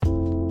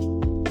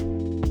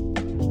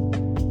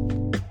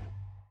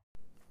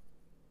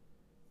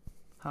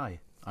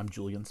Hi, I'm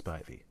Julian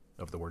Spivey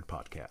of the Word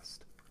Podcast.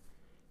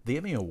 The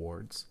Emmy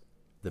Awards,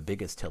 the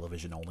biggest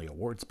television-only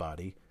awards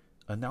body,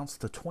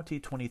 announced the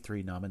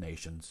 2023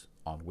 nominations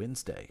on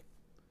Wednesday.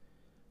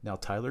 Now,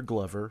 Tyler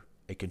Glover,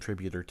 a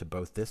contributor to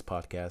both this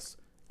podcast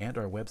and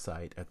our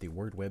website at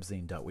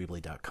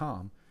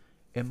thewordwebzine.weebly.com,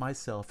 and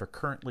myself are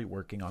currently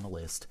working on a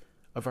list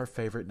of our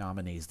favorite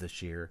nominees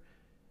this year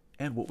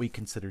and what we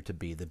consider to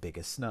be the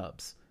biggest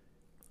snubs.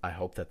 I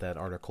hope that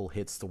article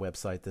hits the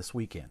website this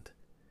weekend.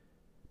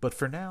 But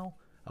for now,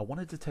 I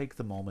wanted to take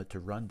the moment to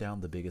run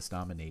down the biggest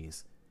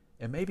nominees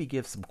and maybe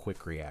give some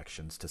quick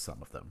reactions to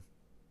some of them.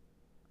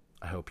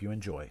 I hope you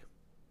enjoy.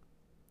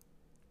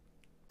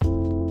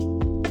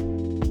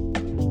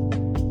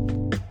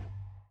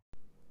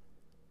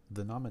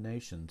 The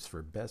nominations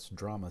for Best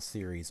Drama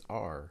Series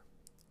are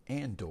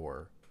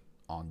Andor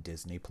on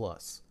Disney+,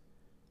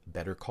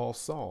 Better Call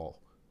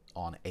Saul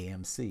on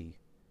AMC,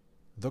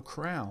 The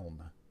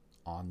Crown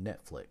on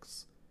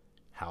Netflix,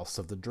 House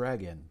of the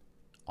Dragon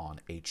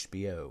on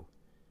HBO,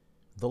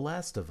 The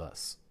Last of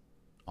Us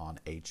on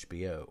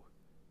HBO,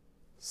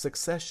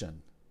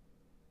 Succession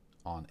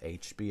on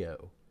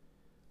HBO,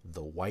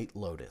 The White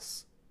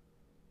Lotus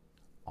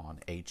on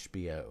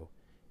HBO,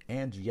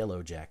 and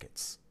Yellow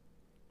Jackets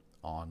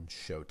on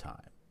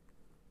Showtime.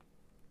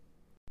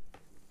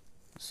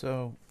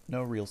 So,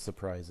 no real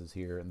surprises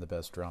here in the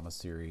Best Drama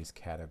Series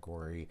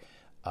category.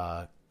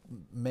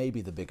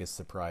 Maybe the biggest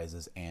surprise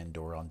is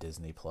Andor on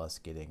Disney Plus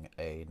getting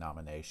a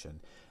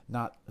nomination.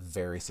 Not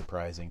very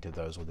surprising to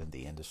those within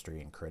the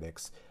industry and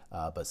critics,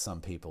 but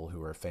some people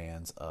who are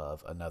fans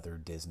of another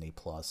Disney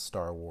Plus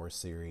Star Wars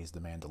series,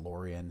 The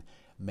Mandalorian,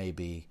 may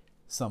be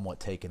somewhat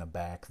taken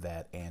aback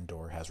that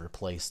Andor has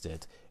replaced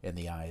it in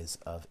the eyes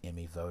of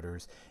Emmy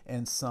voters,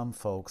 and some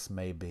folks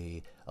may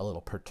be a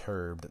little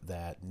perturbed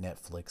that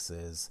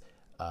Netflix's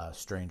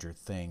Stranger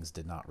Things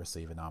did not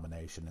receive a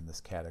nomination in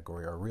this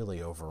category, or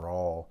really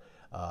overall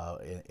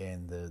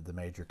in the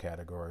major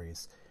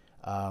categories.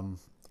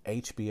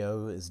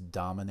 HBO is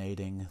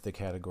dominating the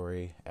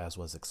category, as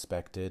was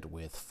expected,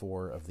 with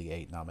 4 of the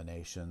 8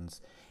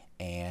 nominations,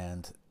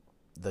 and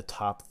the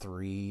top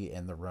 3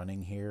 in the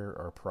running here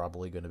are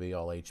probably going to be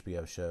all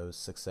HBO shows.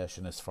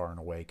 Succession is far and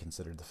away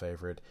considered the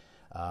favorite.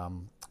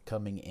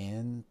 Coming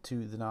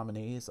into the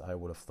nominees, I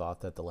would have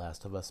thought that The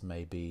Last of Us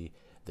may be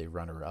the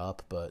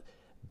runner-up, but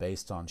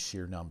based on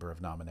sheer number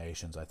of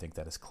nominations, I think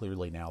that is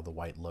clearly now The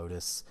White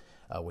Lotus,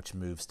 which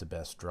moves to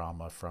Best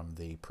Drama from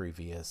the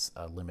previous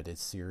limited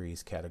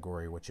series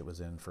category, which it was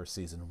in for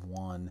season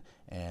 1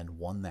 and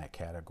won that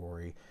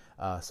category.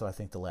 So I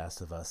think The Last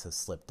of Us has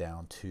slipped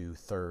down to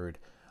third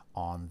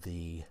on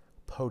the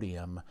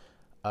podium.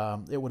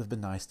 It would have been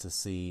nice to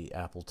see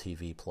Apple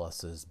TV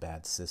Plus's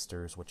Bad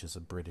Sisters, which is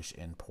a British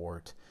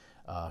import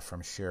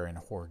from Sharon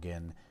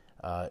Horgan,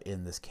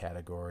 in this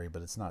category,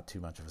 but it's not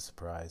too much of a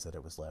surprise that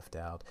it was left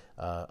out.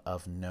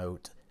 Of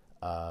note,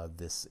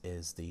 this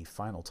is the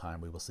final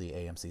time we will see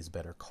AMC's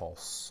Better Call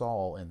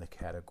Saul in the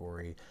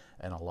category,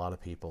 and a lot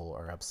of people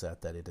are upset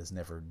that it has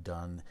never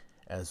done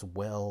as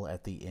well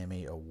at the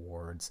Emmy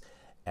Awards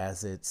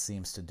as it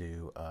seems to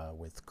do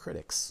with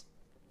critics.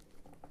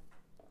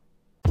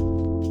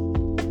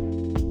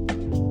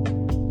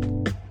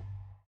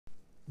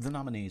 The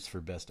nominees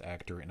for Best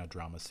Actor in a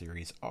Drama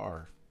Series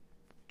are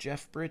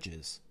Jeff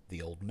Bridges,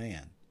 The Old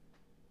Man;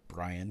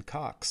 Brian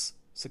Cox,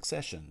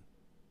 Succession;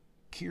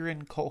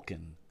 Kieran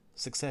Culkin,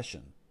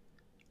 Succession;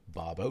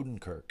 Bob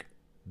Odenkirk,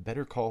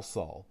 Better Call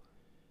Saul;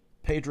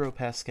 Pedro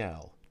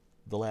Pascal,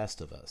 The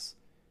Last of Us;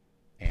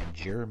 and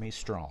Jeremy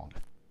Strong,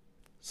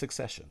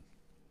 Succession.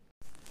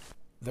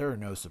 There are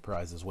no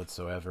surprises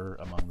whatsoever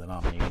among the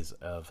nominees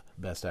of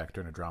Best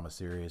Actor in a Drama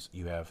Series.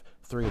 You have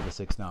 3 of the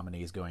 6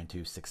 nominees going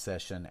to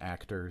Succession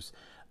actors: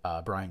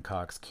 Brian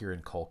Cox,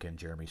 Kieran Culkin,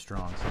 Jeremy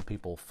Strong. Some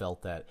people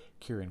felt that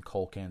Kieran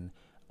Culkin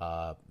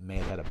may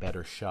have had a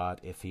better shot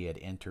if he had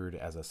entered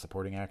as a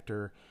supporting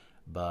actor,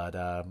 but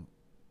I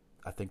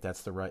think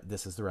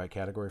this is the right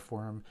category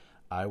for him.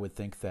 I would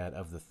think that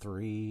of the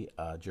 3,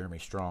 Jeremy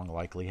Strong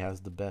likely has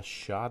the best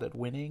shot at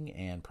winning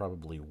and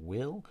probably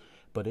will.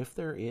 But if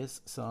there is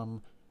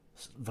some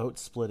vote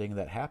splitting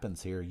that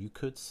happens here, you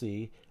could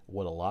see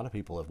what a lot of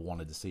people have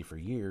wanted to see for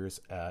years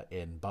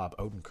in Bob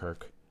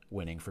Odenkirk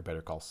winning for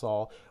Better Call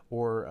Saul,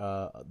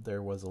 or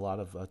there was a lot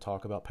of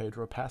talk about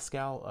Pedro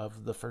Pascal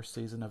of the first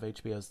season of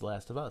HBO's The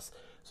Last of Us.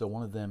 So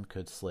one of them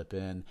could slip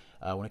in.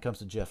 When it comes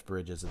to Jeff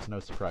Bridges, it's no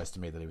surprise to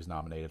me that he was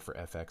nominated for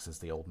FX as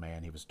The Old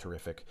Man. He was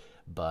terrific,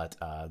 but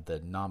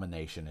the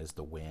nomination is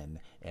the win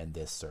in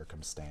this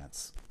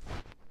circumstance.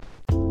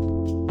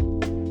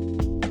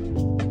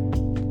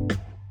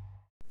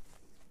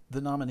 The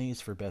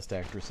nominees for Best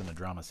Actress in a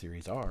Drama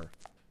Series are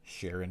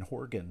Sharon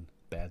Horgan,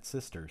 Bad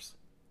Sisters;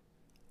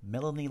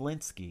 Melanie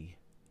Lynskey,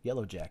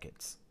 Yellow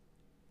Jackets;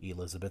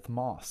 Elizabeth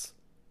Moss,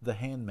 The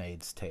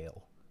Handmaid's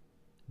Tale;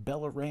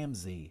 Bella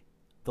Ramsey,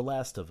 The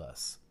Last of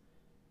Us;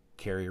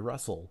 Kerry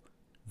Russell,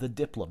 The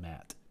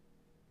Diplomat;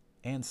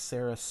 and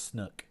Sarah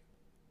Snook,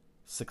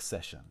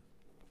 Succession.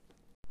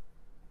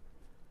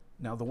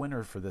 Now, the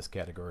winner for this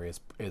category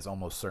is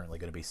almost certainly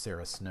going to be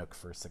Sarah Snook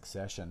for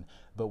Succession,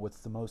 but what's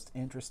the most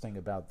interesting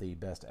about the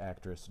Best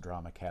Actress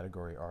Drama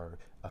category are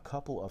a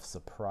couple of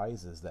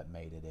surprises that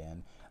made it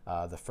in.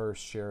 The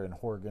first, Sharon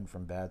Horgan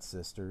from Bad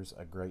Sisters,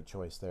 a great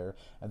choice there.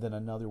 And then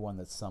another one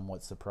that's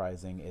somewhat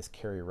surprising is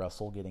Kerry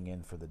Russell getting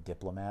in for The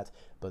Diplomat,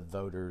 but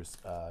voters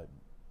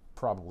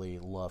probably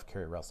love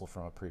Kerry Russell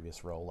from a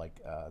previous role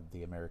like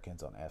The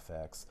Americans on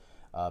FX.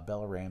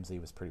 Bella Ramsey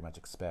was pretty much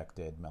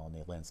expected.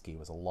 Melanie Linsky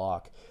was a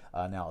lock.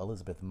 Now,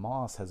 Elizabeth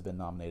Moss has been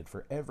nominated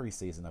for every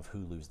season of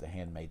Hulu's The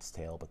Handmaid's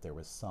Tale, but there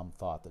was some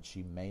thought that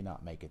she may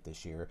not make it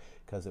this year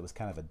because it was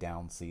kind of a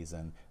down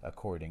season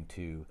according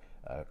to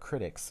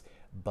critics.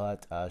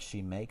 But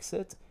she makes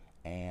it,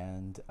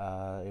 and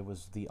it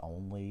was the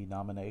only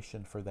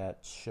nomination for that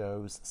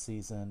show's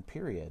season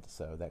period.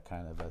 So that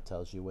kind of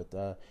tells you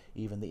what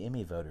even the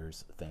Emmy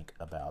voters think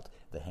about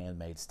The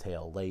Handmaid's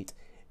Tale late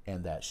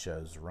in that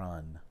show's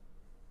run.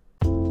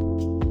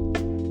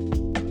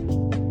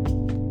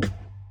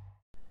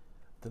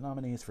 The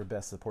nominees for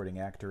Best Supporting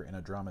Actor in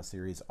a Drama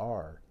Series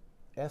are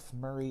F.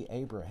 Murray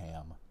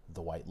Abraham,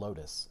 The White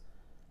Lotus;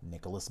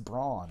 Nicholas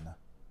Braun,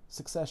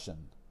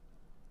 Succession;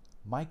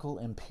 Michael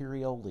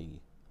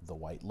Imperioli, The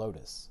White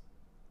Lotus;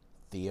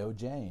 Theo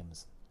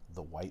James,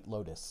 The White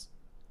Lotus;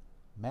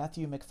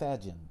 Matthew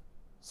Macfadyen,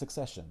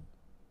 Succession;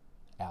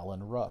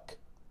 Alan Ruck,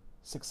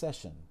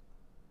 Succession;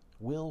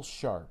 Will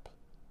Sharp,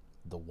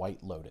 The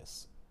White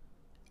Lotus;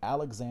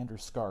 Alexander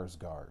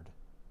Skarsgård,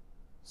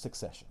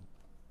 Succession.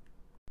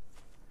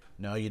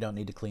 No, you don't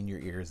need to clean your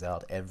ears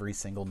out. Every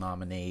single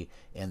nominee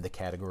in the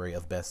category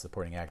of Best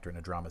Supporting Actor in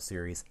a Drama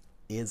Series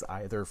is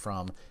either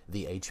from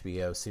the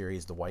HBO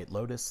series The White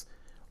Lotus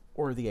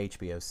or the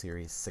HBO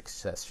series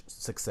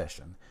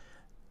Succession.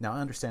 Now,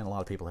 I understand a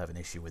lot of people have an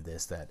issue with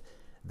this, that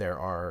there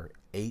are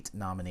 8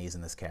 nominees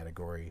in this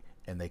category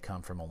and they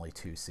come from only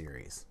 2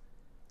 series.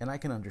 And I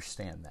can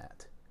understand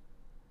that.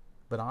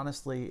 But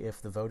honestly,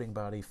 if the voting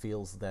body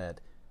feels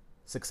that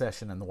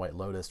Succession and The White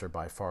Lotus are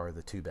by far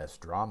the 2 best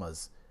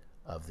dramas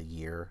of the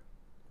year,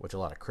 which a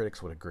lot of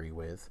critics would agree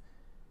with,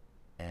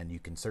 and you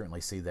can certainly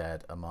see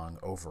that among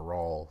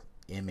overall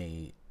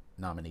Emmy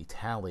nominee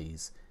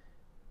tallies,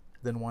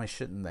 then why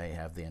shouldn't they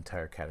have the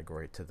entire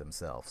category to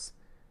themselves?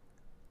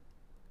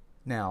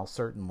 Now,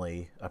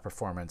 certainly a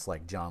performance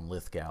like John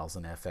Lithgow's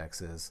in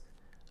FX's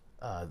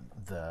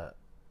The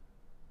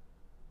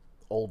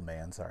Old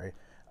Man,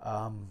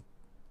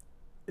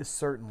 is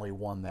certainly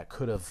one that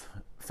could have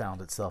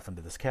found itself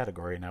into this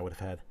category, and I would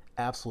have had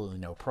absolutely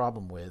no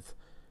problem with.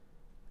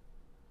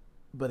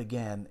 But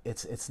again,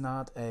 it's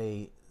not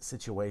a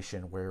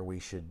situation where we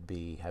should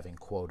be having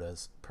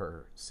quotas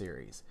per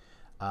series.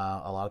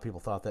 A lot of people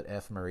thought that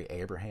F. Murray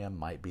Abraham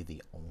might be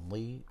the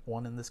only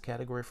one in this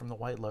category from The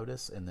White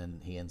Lotus, and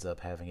then he ends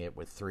up having it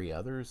with 3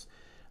 others.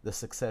 The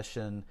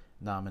Succession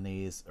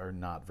nominees are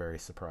not very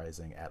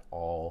surprising at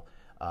all.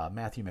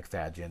 Matthew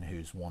Macfadyen,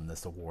 who's won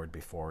this award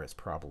before, is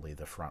probably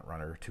the front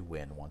runner to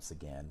win once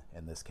again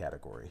in this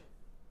category.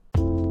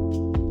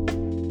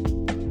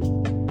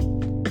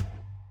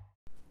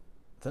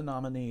 The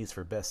nominees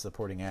for Best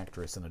Supporting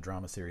Actress in a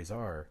Drama Series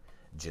are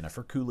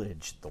Jennifer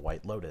Coolidge, The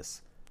White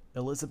Lotus;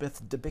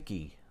 Elizabeth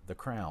Debicki, The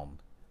Crown;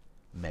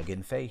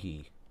 Megan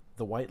Fahey,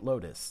 The White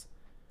Lotus;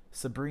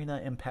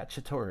 Sabrina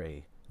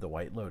Impacciatore, The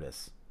White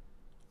Lotus;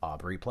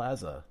 Aubrey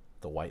Plaza,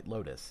 The White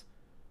Lotus;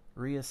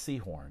 Rhea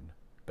Seehorn,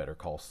 Better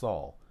Call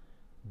Saul;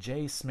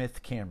 J.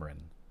 Smith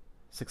Cameron,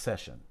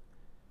 Succession;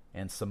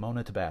 and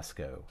Simona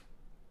Tabasco,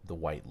 The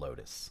White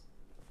Lotus.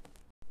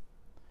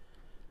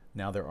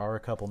 Now, there are a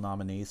couple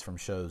nominees from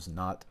shows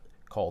not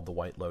called The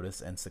White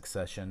Lotus and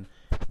Succession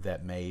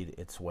that made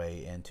its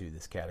way into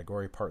this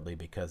category, partly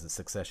because the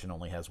Succession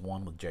only has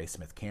one with J.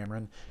 Smith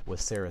Cameron, with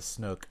Sarah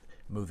Snook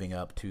moving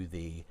up to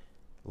the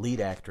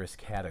lead actress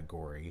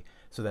category.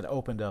 So that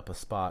opened up a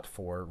spot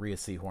for Rhea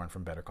Seehorn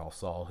from Better Call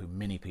Saul, who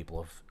many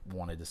people have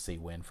wanted to see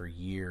win for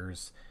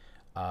years.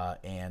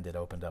 And it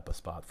opened up a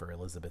spot for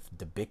Elizabeth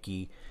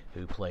Debicki,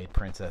 who played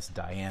Princess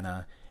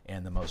Diana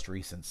in the most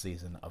recent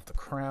season of The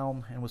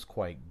Crown and was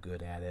quite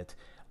good at it.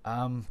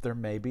 There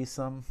may be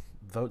some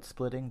vote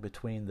splitting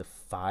between the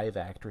 5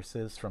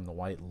 actresses from The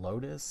White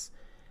Lotus,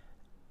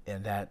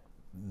 and that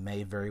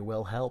may very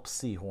well help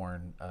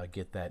Seehorn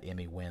get that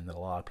Emmy win that a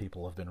lot of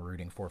people have been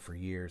rooting for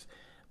years.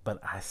 But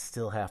I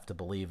still have to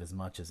believe, as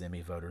much as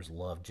Emmy voters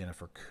love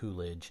Jennifer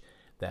Coolidge,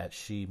 that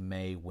she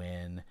may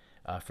win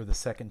for the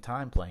second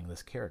time playing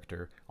this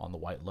character on The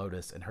White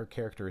Lotus. And her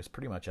character is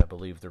pretty much, I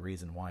believe, the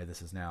reason why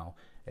this is now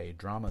a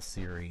drama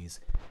series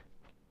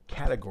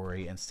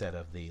category instead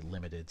of the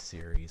limited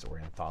series or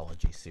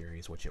anthology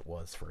series, which it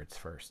was for its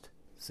first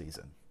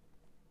season.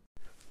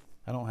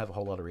 I don't have a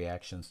whole lot of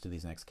reactions to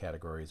these next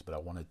categories, but I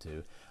wanted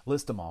to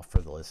list them off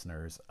for the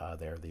listeners.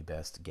 They're the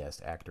Best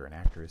Guest Actor and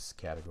Actress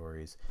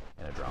categories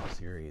in a drama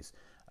series.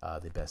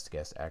 The Best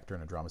Guest Actor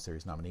in a Drama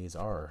Series nominees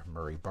are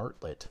Murray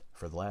Bartlett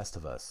for The Last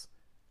of Us,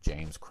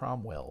 James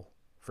Cromwell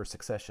for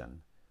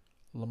Succession,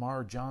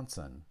 Lamar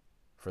Johnson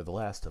for The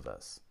Last of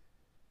Us,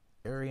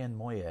 Arian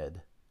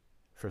Moayed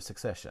for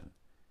Succession,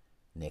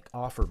 Nick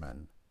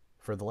Offerman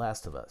for The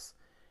Last of Us,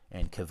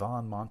 and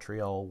Kevon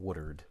Montreal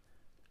Woodard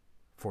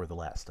for The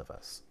Last of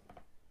Us.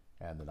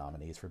 And the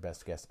nominees for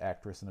Best Guest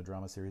Actress in a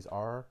Drama Series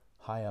are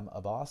Hayam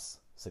Abbas,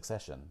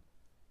 Succession;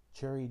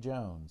 Cherry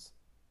Jones,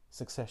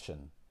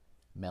 Succession;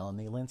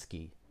 Melanie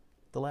Linsky,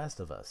 The Last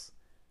of Us;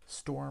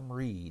 Storm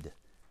Reed,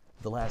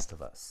 The Last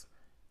of Us;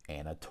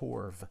 Anna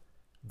Torv,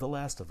 The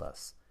Last of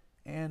Us;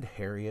 and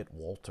Harriet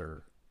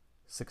Walter,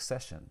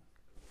 Succession.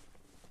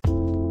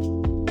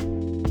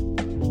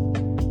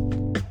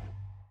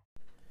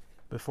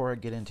 Before I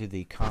get into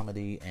the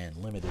comedy and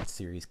limited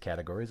series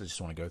categories, I just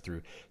want to go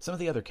through some of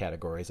the other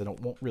categories.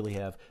 Won't really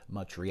have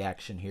much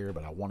reaction here,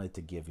 but I wanted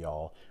to give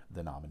y'all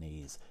the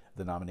nominees.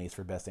 The nominees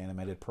for Best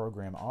Animated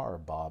Program are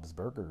Bob's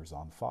Burgers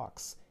on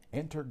Fox,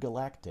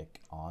 Intergalactic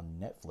on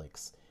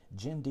Netflix,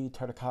 Jim D.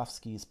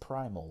 Tartakovsky's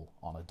Primal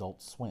on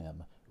Adult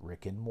Swim,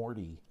 Rick and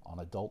Morty on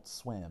Adult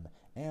Swim,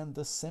 and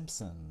The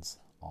Simpsons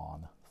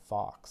on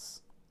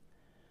Fox.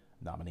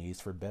 Nominees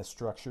for Best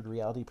Structured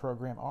Reality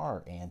Program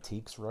are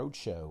Antiques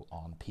Roadshow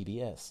on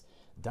PBS,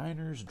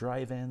 Diners,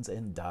 Drive-Ins,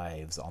 and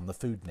Dives on the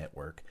Food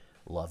Network,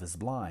 Love is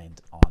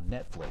Blind on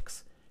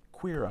Netflix,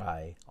 Queer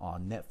Eye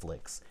on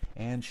Netflix,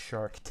 and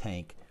Shark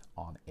Tank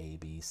on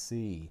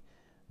ABC.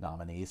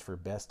 Nominees for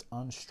Best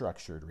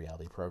Unstructured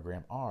Reality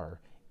Program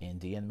are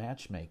Indian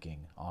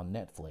Matchmaking on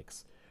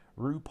Netflix,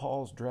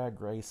 RuPaul's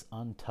Drag Race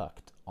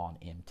Untucked on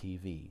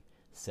MTV,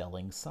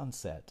 Selling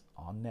Sunset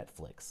on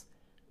Netflix,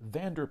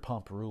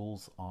 Vanderpump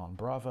Rules on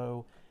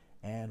Bravo,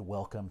 and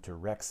Welcome to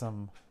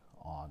Wrexham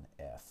on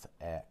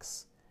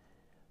FX.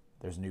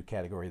 There's a new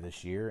category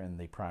this year in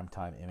the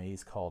Primetime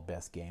Emmys called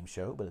Best Game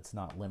Show, but it's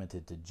not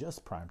limited to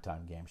just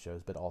primetime game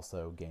shows, but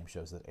also game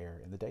shows that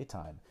air in the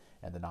daytime.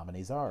 And the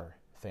nominees are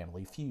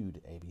Family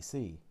Feud,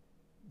 ABC;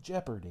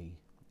 Jeopardy,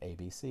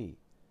 ABC;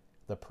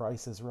 The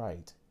Price is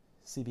Right,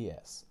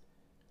 CBS;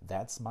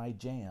 That's My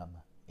Jam,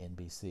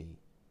 NBC;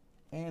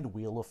 and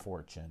Wheel of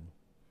Fortune,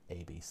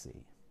 ABC.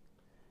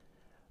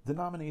 The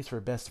nominees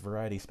for Best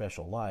Variety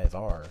Special Live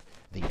are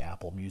the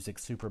Apple Music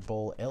Super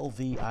Bowl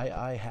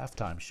LVII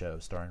halftime show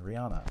starring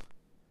Rihanna,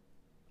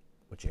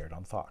 which aired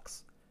on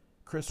Fox;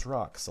 Chris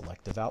Rock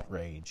Selective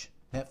Outrage,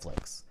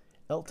 Netflix;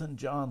 Elton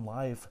John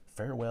Live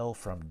Farewell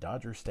from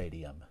Dodger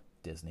Stadium,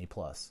 Disney+;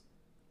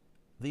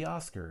 the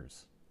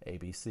Oscars,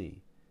 ABC;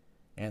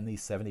 and the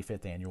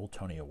 75th Annual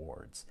Tony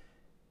Awards,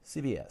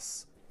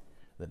 CBS.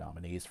 The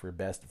nominees for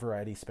Best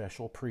Variety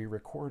Special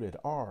Pre-Recorded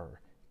are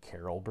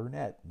Carol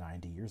Burnett,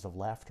 90 Years of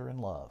Laughter and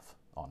Love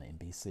on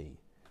NBC;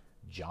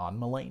 John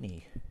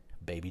Mulaney,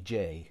 Baby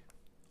J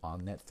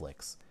on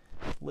Netflix;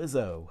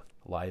 Lizzo,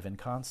 Live in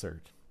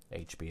Concert,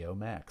 HBO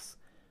Max;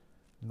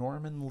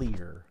 Norman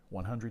Lear,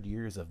 100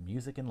 Years of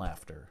Music and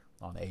Laughter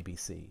on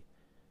ABC;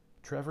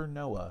 Trevor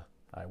Noah,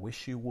 I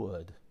Wish You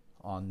Would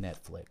on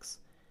Netflix;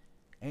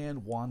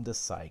 and Wanda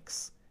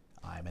Sykes,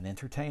 I'm an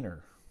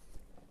Entertainer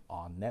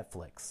on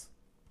Netflix.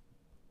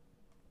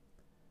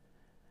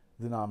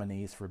 The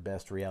nominees for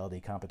Best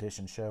Reality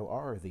Competition Show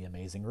are The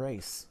Amazing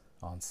Race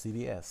on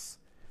CBS,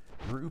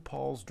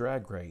 RuPaul's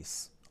Drag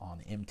Race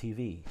on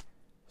MTV,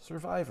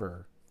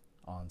 Survivor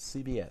on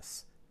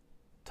CBS,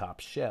 Top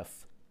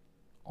Chef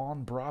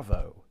on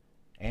Bravo,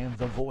 and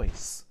The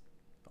Voice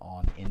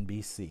on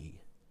NBC.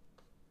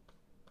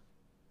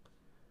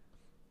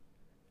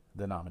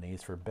 The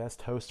nominees for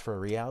Best Host for a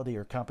Reality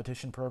or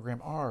Competition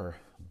Program are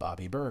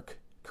Bobby Burke,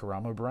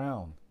 Karamo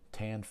Brown,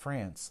 Tan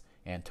France,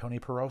 Antoni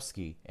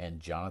Porowski,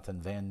 and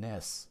Jonathan Van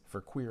Ness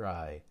for Queer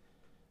Eye,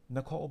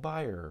 Nicole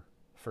Byer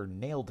for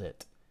Nailed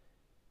It,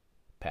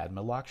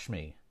 Padma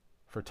Lakshmi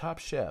for Top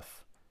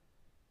Chef,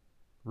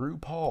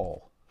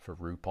 RuPaul for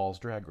RuPaul's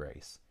Drag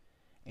Race,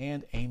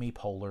 and Amy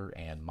Poehler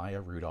and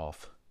Maya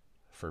Rudolph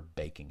for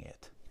Baking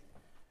It.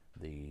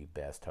 The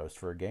Best Host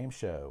for a Game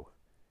Show: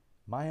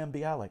 Mayim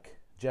Bialik,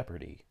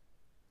 Jeopardy;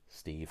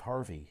 Steve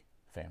Harvey,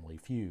 Family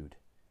Feud;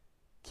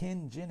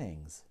 Ken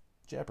Jennings,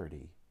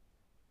 Jeopardy;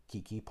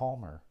 Keke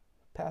Palmer,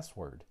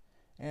 Password;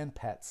 and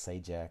Pat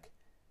Sajak,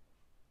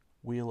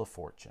 Wheel of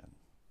Fortune.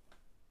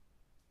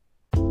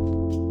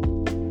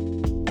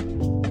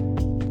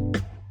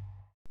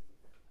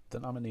 The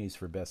nominees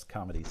for Best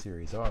Comedy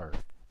Series are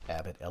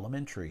Abbott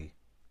Elementary,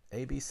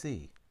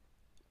 ABC;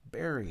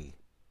 Barry,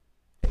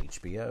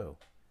 HBO;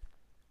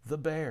 The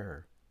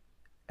Bear,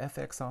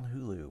 FX on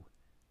Hulu;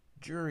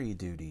 Jury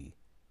Duty,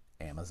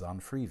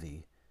 Amazon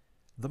Freevee;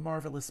 The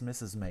Marvelous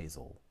Mrs.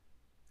 Maisel,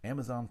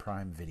 Amazon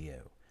Prime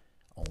Video;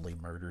 Only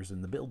Murders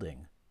in the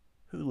Building,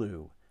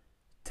 Hulu;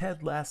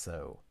 Ted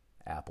Lasso,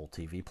 Apple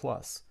TV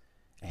Plus;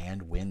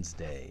 and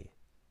Wednesday,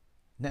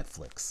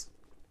 Netflix.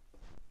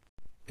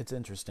 It's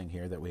interesting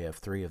here that we have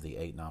 3 of the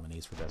 8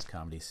 nominees for Best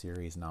Comedy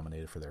Series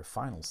nominated for their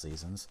final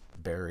seasons: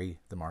 Barry,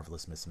 The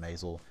Marvelous Miss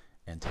Maisel,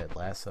 and Ted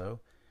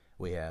Lasso.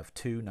 We have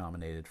 3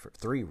 nominated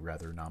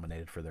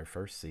for their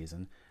first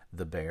season: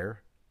 The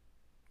Bear,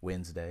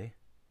 Wednesday,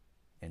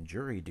 and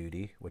Jury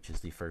Duty, which is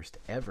the first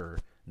ever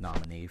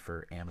nominee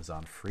for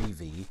Amazon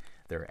Freevee,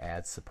 their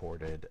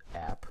ad-supported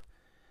app.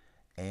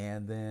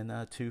 And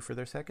then two for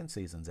their second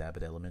seasons,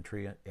 Abbott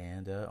Elementary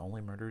and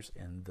Only Murders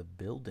in the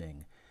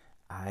Building.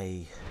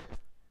 I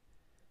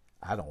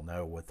don't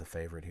know what the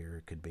favorite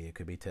here could be. It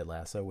could be Ted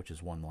Lasso, which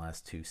has won the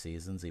last two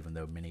seasons, even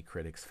though many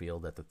critics feel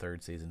that the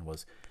third season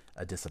was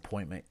a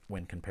disappointment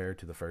when compared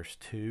to the first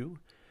two.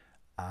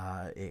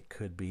 It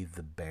could be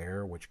The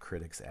Bear, which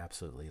critics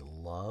absolutely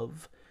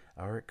love.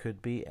 Or it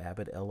could be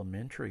Abbott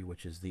Elementary,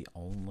 which is the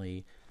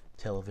only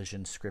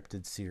television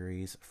scripted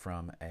series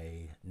from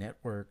a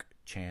network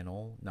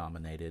channel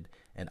nominated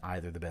in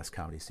either the Best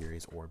Comedy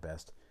Series or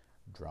Best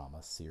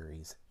Drama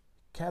Series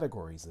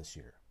categories this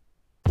year.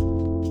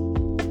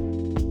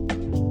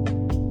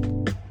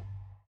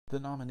 The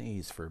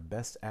nominees for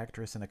Best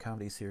Actress in a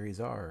Comedy Series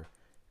are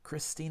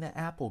Christina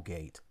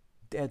Applegate,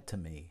 Dead to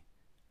Me;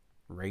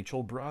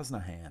 Rachel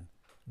Brosnahan,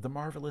 The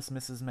Marvelous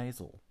Mrs.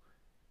 Maisel;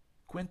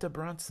 Quinta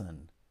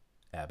Brunson,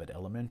 Abbott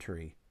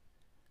Elementary;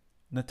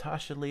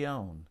 Natasha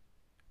Lyonne,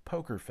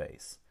 Poker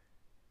Face;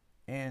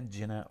 and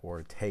Jenna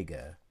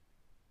Ortega,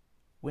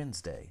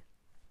 Wednesday.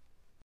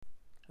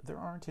 There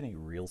aren't any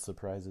real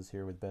surprises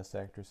here with Best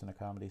Actress in a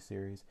Comedy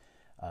Series.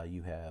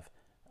 You have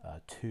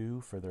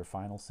two for their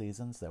final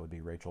seasons. That would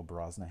be Rachel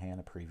Brosnahan,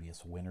 a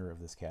previous winner of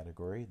this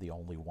category, the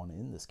only one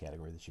in this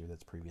category this year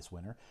that's previous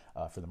winner,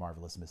 for The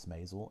Marvelous Miss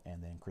Maisel,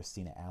 and then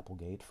Christina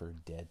Applegate for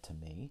Dead to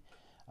Me.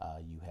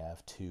 You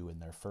have two in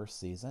their first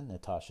season,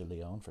 Natasha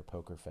Lyonne for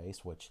Poker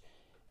Face, which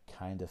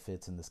kind of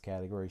fits in this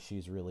category.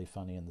 She's really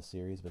funny in the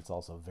series, but it's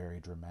also very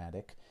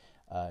dramatic.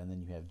 And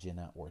then you have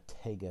Jenna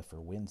Ortega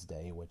for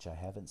Wednesday, which I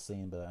haven't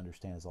seen, but I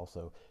understand is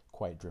also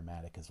quite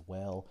dramatic as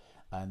well.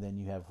 And then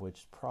you have,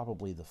 which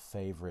probably the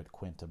favorite,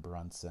 Quinta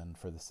Brunson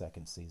for the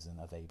second season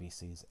of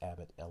ABC's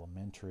Abbott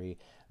Elementary,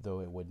 though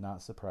it would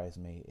not surprise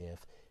me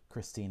if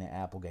Christina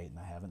Applegate, and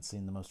I haven't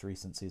seen the most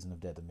recent season of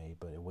Dead to Me,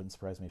 but it wouldn't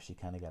surprise me if she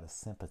kind of got a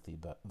sympathy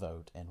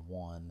vote and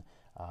won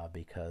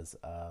because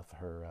of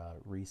her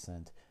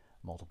recent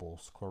multiple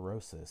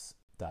sclerosis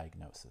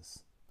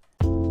diagnosis.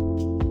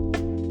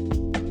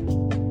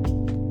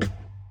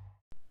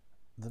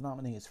 The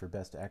nominees for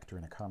Best Actor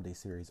in a Comedy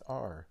Series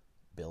are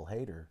Bill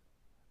Hader,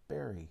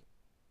 Barry;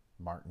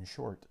 Martin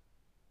Short,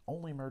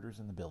 Only Murders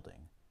in the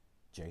Building;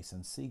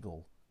 Jason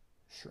Segel,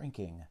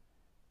 Shrinking;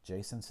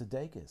 Jason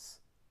Sudeikis,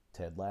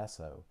 Ted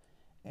Lasso;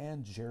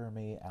 and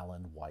Jeremy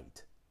Allen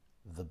White,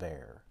 The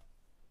Bear.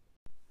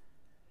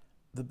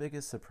 The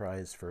biggest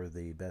surprise for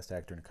the Best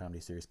Actor in a Comedy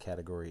Series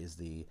category is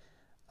the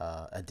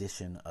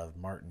addition of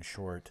Martin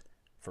Short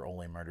for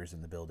Only Murders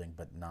in the Building,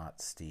 but not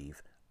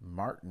Steve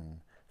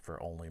Martin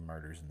for Only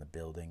Murders in the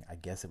Building. I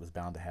guess it was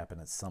bound to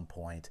happen at some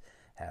point.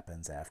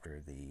 Happens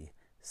after the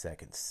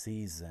second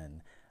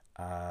season.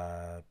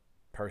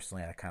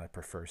 Personally, I kind of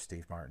prefer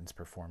Steve Martin's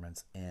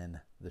performance in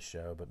the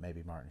show, but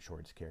maybe Martin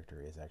Short's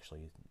character is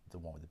actually the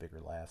one with the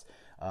bigger laughs.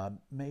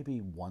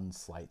 Maybe one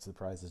slight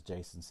surprise is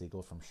Jason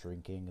Segel from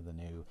Shrinking, the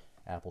new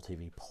Apple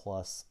TV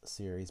Plus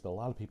series, but a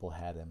lot of people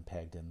had him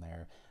pegged in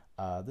there.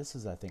 This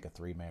is, I think, a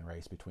three-man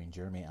race between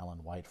Jeremy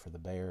Allen White for The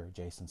Bear,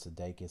 Jason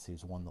Sudeikis,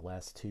 who's won the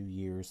last 2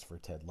 years for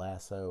Ted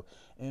Lasso,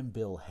 and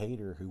Bill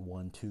Hader, who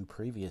won 2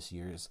 previous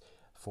years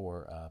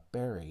for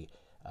Barry.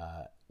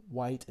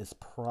 White is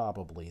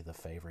probably the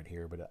favorite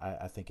here, but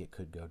I think it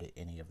could go to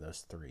any of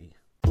those three.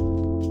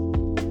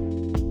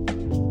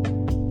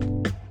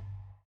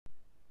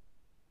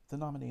 The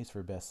nominees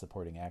for Best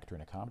Supporting Actor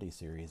in a Comedy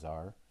Series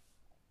are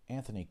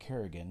Anthony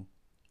Carrigan,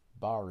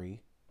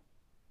 Barry;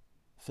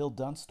 Phil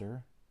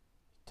Dunster,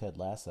 Ted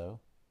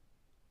Lasso;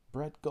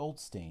 Brett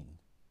Goldstein,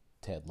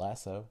 Ted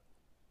Lasso;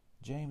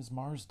 James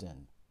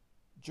Marsden,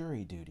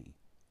 Jury Duty;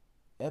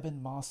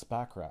 Eben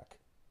Moss-Bachrach,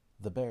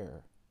 The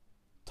Bear;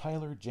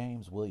 Tyler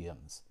James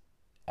Williams,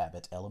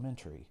 Abbott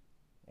Elementary;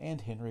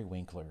 and Henry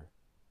Winkler,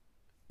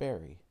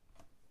 Barry.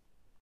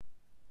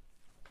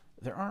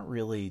 There aren't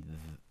really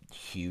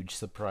huge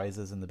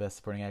surprises in the Best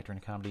Supporting Actor in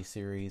a Comedy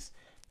Series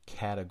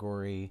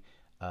category.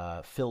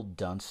 Phil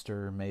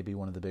Dunster may be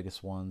one of the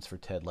biggest ones for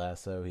Ted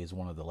Lasso. He's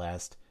one of the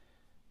last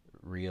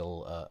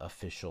real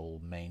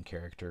official main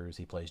characters.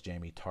 He plays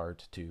Jamie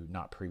Tart to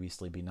not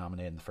previously be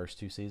nominated in the first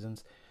 2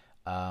 seasons.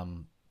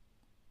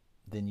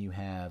 Then you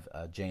have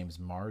James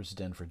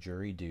Marsden for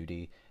Jury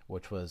Duty,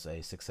 which was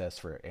a success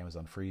for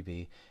Amazon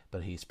Freevee,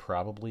 but he's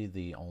probably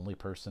the only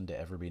person to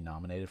ever be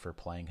nominated for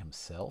playing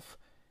himself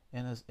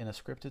in a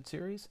scripted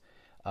series.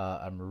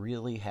 I'm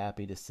really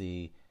happy to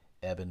see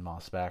Eben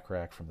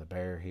Moss-Bachrach from The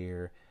Bear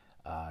here.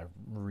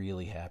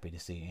 Really happy to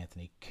see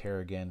Anthony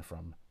Carrigan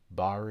from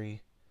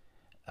Barry,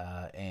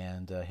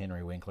 and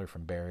Henry Winkler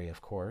from Barry,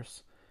 of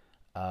course.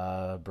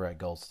 Brett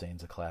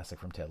Goldstein's a classic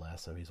from Ted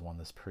Lasso. He's won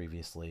this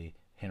previously.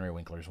 Henry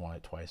Winkler's won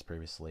it twice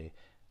previously.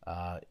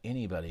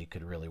 Anybody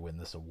could really win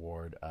this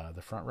award.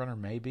 The frontrunner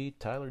may be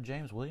Tyler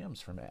James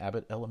Williams from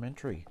Abbott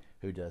Elementary,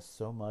 who does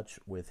so much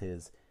with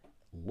his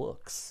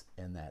looks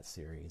in that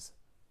series.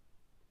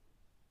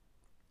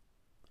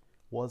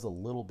 Was a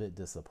little bit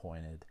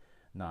disappointed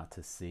not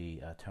to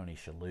see Tony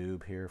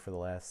Shalhoub here for the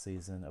last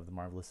season of The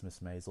Marvelous Miss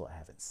Maisel. I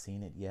haven't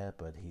seen it yet,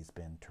 but he's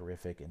been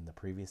terrific in the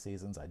previous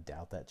seasons. I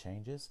doubt that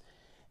changes.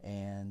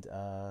 and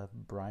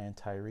Brian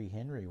Tyree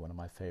Henry, one of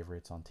my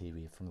favorites on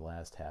TV from the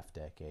last half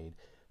decade,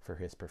 for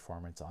his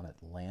performance on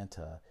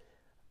Atlanta.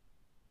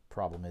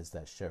 Problem is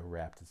that show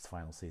wrapped its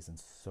final season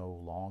so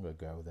long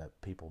ago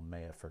that people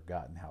may have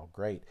forgotten how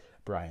great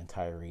Brian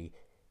Tyree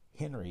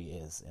Henry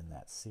is in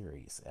that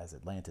series, as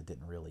Atlanta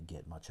didn't really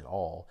get much at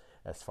all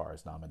as far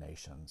as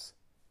nominations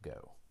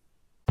go.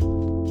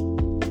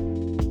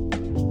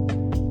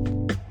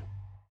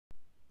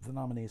 The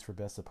nominees for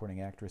Best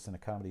Supporting Actress in a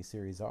Comedy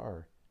Series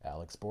are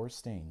Alex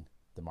Borstein,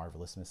 The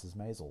Marvelous Mrs.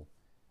 Maisel;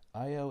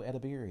 Ayo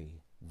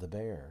Edebiri, The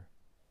Bear;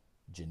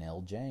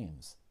 Janelle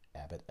James,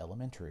 Abbott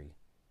Elementary;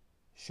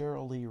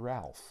 Cheryl Lee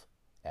Ralph,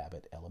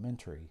 Abbott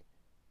Elementary;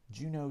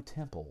 Juno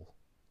Temple,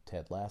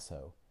 Ted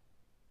Lasso;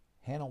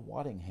 Hannah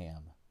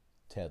Waddingham,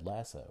 Ted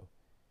Lasso;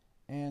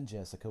 and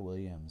Jessica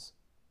Williams,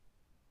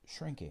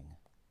 Shrinking.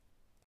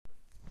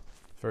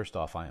 First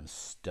off, I am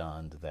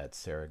stunned that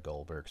Sarah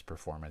Goldberg's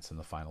performance in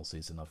the final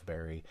season of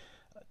Barry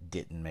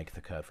didn't make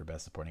the cut for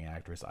Best Supporting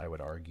Actress. I would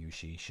argue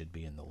she should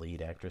be in the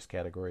lead actress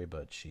category,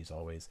 but she's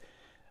always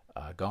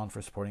gone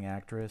for Supporting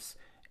Actress,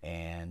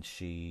 and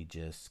she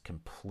just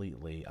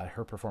completely...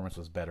 her performance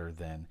was better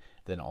than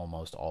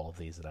almost all of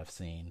these that I've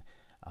seen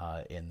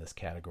in this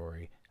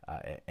category.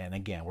 And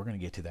again, we're going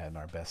to get to that in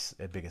our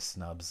biggest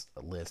snubs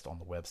list on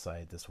the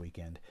website this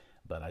weekend,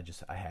 but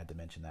I had to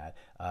mention that.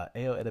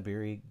 Ayo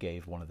Edebiri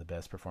gave one of the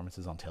best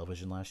performances on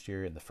television last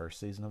year in the first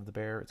season of The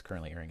Bear. It's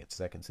currently airing its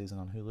second season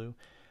on Hulu.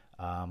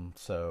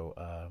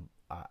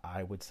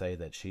 I would say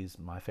that she's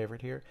my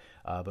favorite here,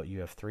 but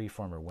you have three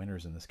former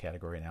winners in this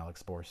category, in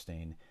Alex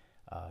Borstein,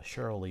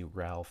 Cheryl Lee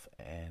Ralph,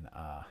 and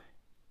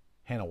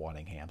Hannah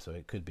Waddingham, so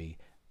it could be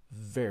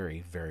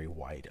very, very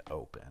wide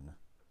open.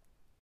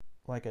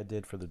 Like I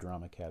did for the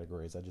drama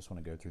categories, I just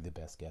want to go through the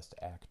Best Guest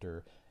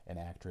Actor and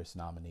Actress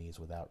nominees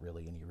without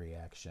really any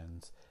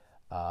reactions.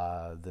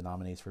 The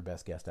nominees for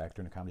Best Guest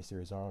Actor in a Comedy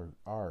Series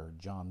are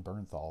John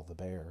Bernthal, The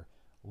Bear;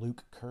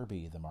 Luke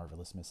Kirby, The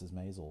Marvelous Mrs.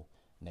 Maisel;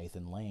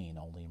 Nathan Lane,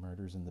 Only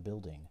Murders in the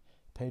Building;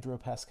 Pedro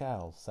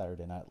Pascal,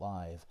 Saturday Night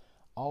Live;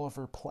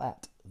 Oliver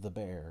Platt, The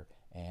Bear;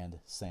 and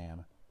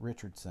Sam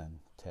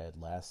Richardson,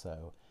 Ted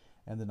Lasso.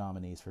 And the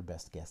nominees for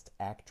Best Guest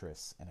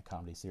Actress in a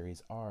Comedy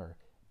Series are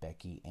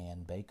Becky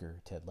Ann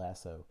Baker, Ted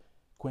Lasso;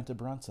 Quinta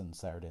Brunson,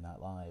 Saturday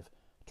Night Live;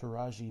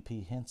 Taraji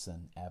P.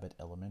 Henson, Abbott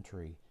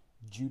Elementary;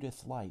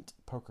 Judith Light,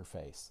 Poker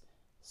Face;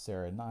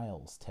 Sarah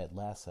Niles, Ted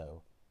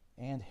Lasso;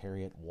 and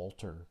Harriet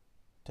Walter,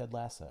 Ted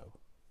Lasso.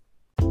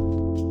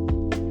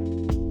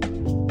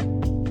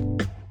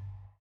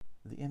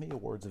 The Emmy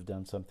Awards have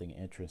done something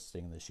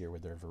interesting this year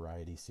with their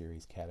variety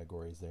series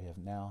categories. They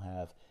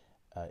have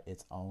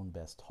its own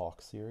Best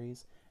Talk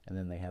series, and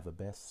then they have a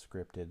Best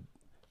Scripted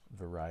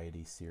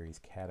Variety Series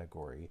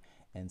category.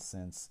 And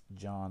since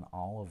John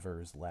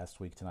Oliver's Last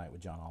Week Tonight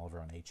with John Oliver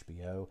on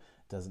HBO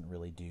doesn't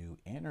really do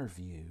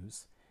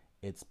interviews,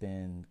 it's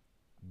been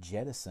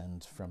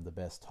jettisoned from the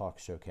Best Talk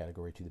Show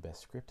category to the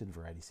Best Scripted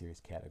Variety Series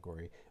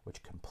category,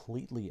 which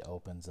completely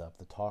opens up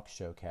the talk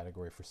show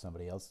category for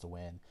somebody else to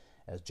win,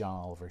 as John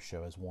Oliver's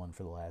show has won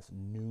for the last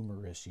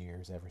numerous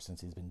years ever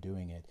since he's been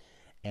doing it.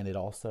 And it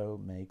also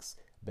makes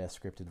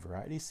Best Scripted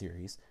Variety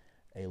Series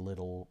a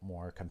little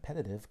more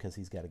competitive because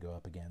he's got to go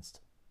up against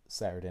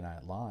Saturday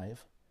Night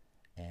Live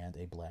and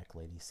a Black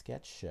Lady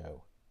sketch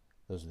show.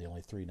 Those are the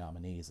only three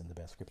nominees in the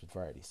Best Scripted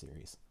Variety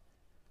Series.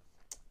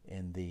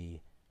 In the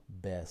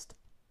Best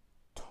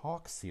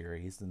Talk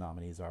Series, the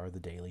nominees are The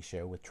Daily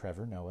Show with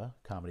Trevor Noah,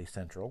 Comedy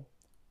Central;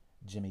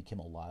 Jimmy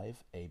Kimmel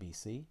Live,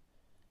 ABC;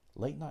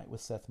 Late Night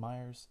with Seth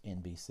Meyers,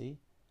 NBC;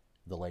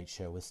 The Late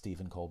Show with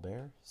Stephen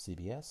Colbert,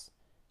 CBS;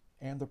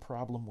 and The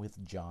Problem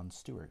with Jon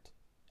Stewart,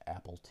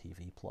 Apple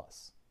TV+.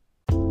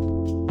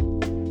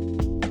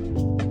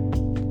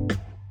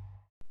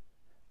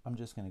 I'm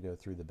just going to go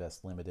through the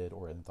Best Limited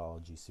or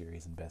Anthology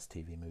Series and Best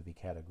TV Movie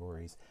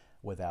categories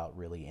without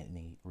really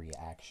any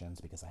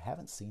reactions, because I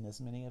haven't seen as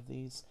many of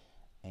these,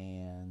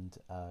 and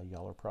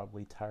y'all are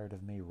probably tired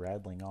of me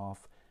rattling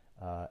off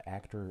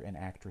actor and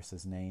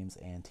actresses' names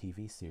and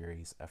TV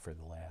series for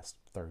the last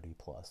 30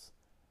 plus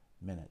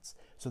minutes.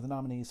 So the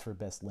nominees for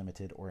Best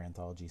Limited or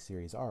Anthology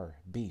Series are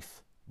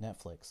Beef,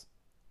 Netflix;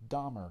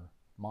 Dahmer,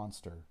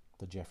 Monster,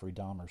 The Jeffrey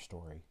Dahmer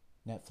Story,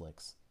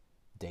 Netflix;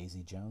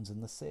 Daisy Jones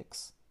and the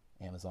Six,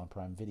 Amazon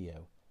Prime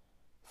Video;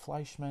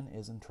 Fleischman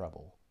is in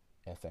Trouble,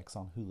 FX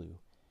on Hulu;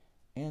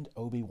 and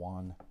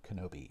Obi-Wan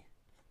Kenobi,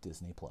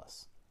 Disney+.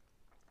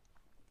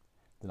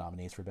 The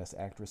nominees for Best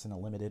Actress in a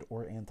Limited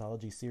or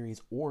Anthology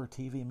Series or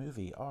TV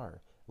Movie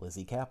are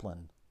Lizzie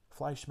Kaplan,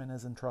 Fleischman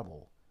is in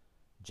Trouble;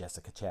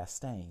 Jessica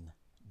Chastain,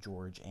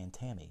 George and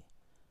Tammy;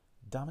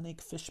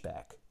 Dominique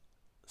Fishback,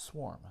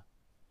 Swarm;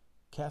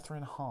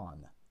 Catherine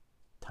Hahn,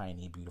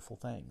 Tiny Beautiful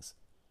Things;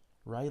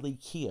 Riley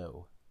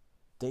Keough,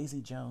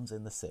 Daisy Jones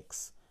and the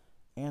Six;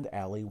 and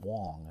Ali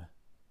Wong,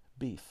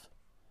 Beef.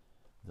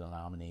 The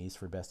nominees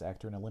for Best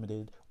Actor in a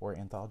Limited or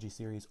Anthology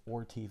Series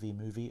or TV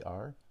Movie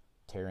are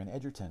Taron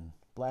Egerton,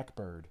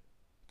 Blackbird;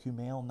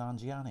 Kumail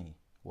Nanjiani,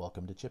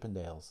 Welcome to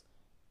Chippendales;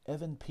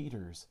 Evan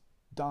Peters,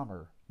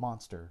 Dahmer,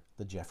 Monster,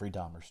 The Jeffrey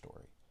Dahmer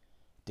Story;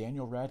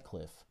 Daniel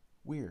Radcliffe,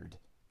 Weird,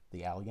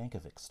 The Al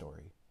Yankovic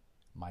Story.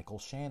 Michael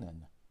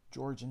Shannon,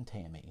 George and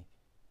Tammy.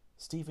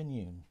 Stephen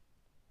Yeun,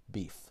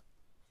 Beef.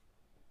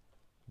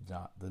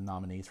 The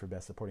nominees for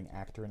Best Supporting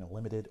Actor in a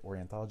Limited or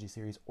Anthology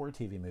Series or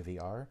TV Movie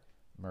are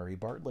Murray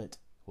Bartlett,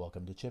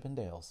 Welcome to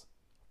Chippendales.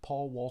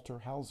 Paul Walter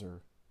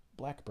Hauser,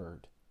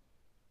 Blackbird.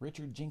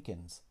 Richard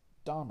Jenkins,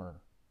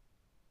 Dahmer.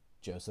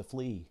 Joseph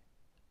Lee,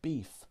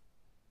 Beef.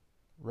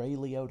 Ray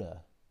Liotta,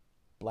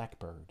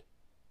 Blackbird.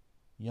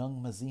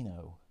 Young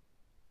Mazzino,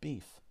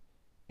 Beef.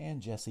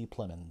 And Jesse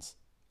Plemons,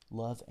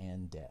 Love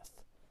and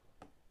Death.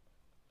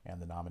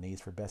 And the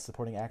nominees for Best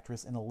Supporting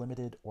Actress in a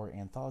Limited or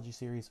Anthology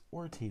Series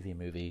or TV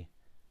Movie: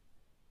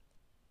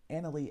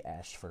 Annalee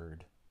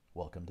Ashford,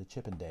 Welcome to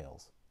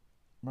Chippendales.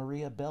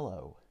 Maria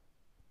Bello,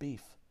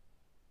 Beef.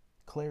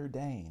 Claire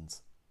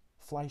Danes,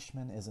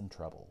 Fleischman is in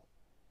Trouble.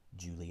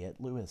 Juliette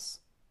Lewis,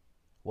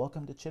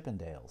 Welcome to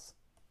Chippendales.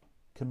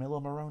 Camilla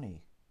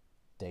Maroney,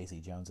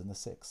 Daisy Jones and the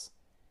Six.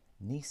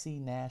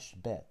 Niecy Nash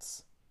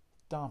Betts,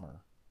 Dahmer.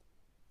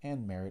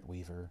 And Merritt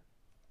Weaver,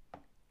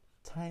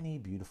 Tiny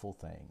Beautiful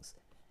Things.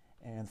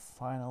 And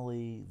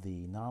finally,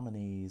 the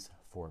nominees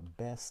for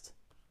Best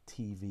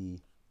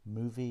TV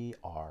Movie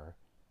are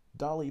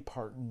Dolly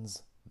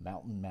Parton's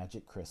Mountain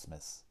Magic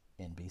Christmas,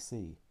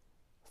 NBC.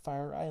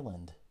 Fire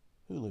Island,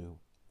 Hulu.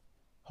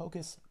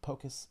 Hocus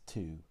Pocus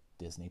 2,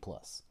 Disney+.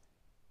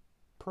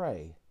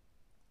 Prey,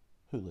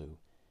 Hulu.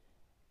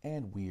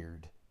 And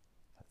Weird,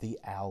 The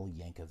Al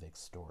Yankovic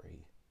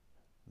Story,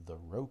 the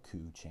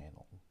Roku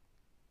channel.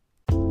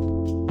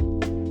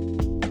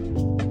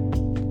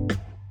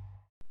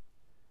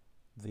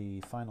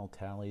 The final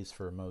tallies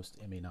for most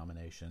Emmy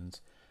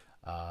nominations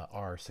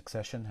are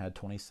Succession had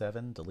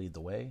 27 to lead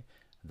the way,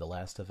 The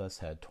Last of Us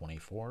had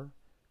 24,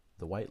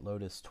 The White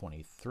Lotus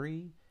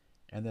 23,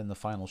 and then the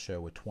final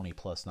show with 20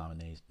 plus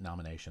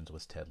nominations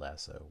was Ted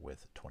Lasso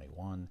with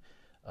 21.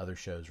 Other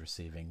shows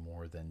receiving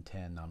more than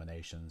 10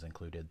 nominations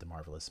included The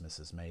Marvelous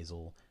Mrs.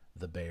 Maisel,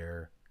 The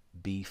Bear,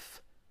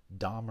 Beef,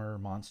 Dahmer,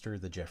 Monster,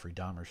 The Jeffrey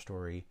Dahmer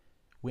Story,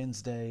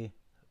 Wednesday,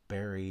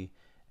 Barry,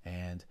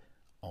 and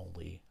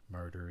Only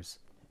Murders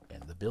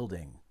in the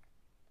Building.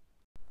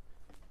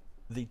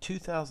 The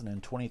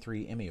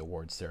 2023 Emmy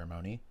Awards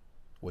ceremony,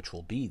 which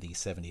will be the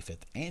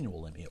 75th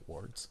Annual Emmy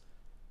Awards,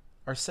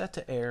 are set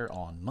to air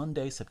on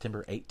Monday,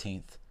 September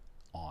 18th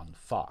on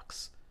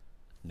Fox.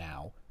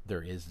 Now,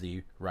 there is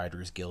the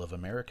Writers Guild of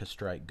America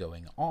strike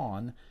going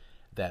on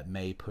that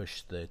may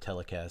push the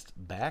telecast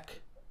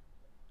back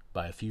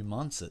by a few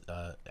months.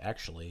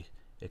 Actually,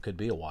 it could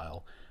be a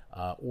while.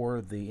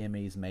 Or the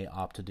Emmys may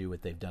opt to do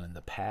what they've done in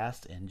the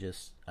past and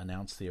just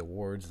announce the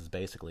awards as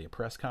basically a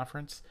press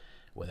conference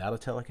without a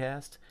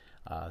telecast.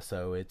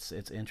 So it's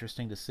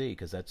interesting to see,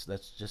 because that's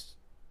just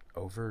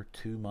over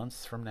 2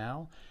 months from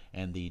now,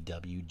 and the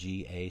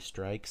WGA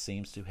strike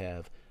seems to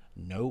have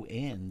no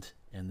end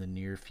in the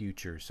near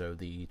future. So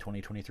the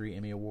 2023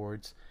 Emmy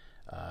Awards,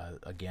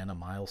 again a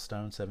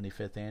milestone,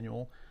 75th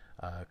annual,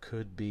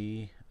 could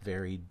be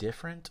very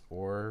different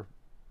or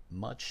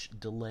much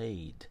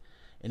delayed.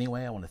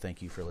 Anyway, I want to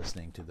thank you for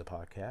listening to the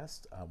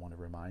podcast. I want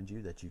to remind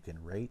you that you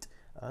can rate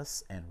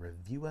us and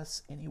review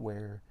us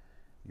anywhere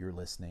you're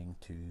listening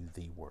to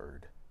the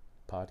Word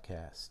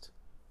Podcast.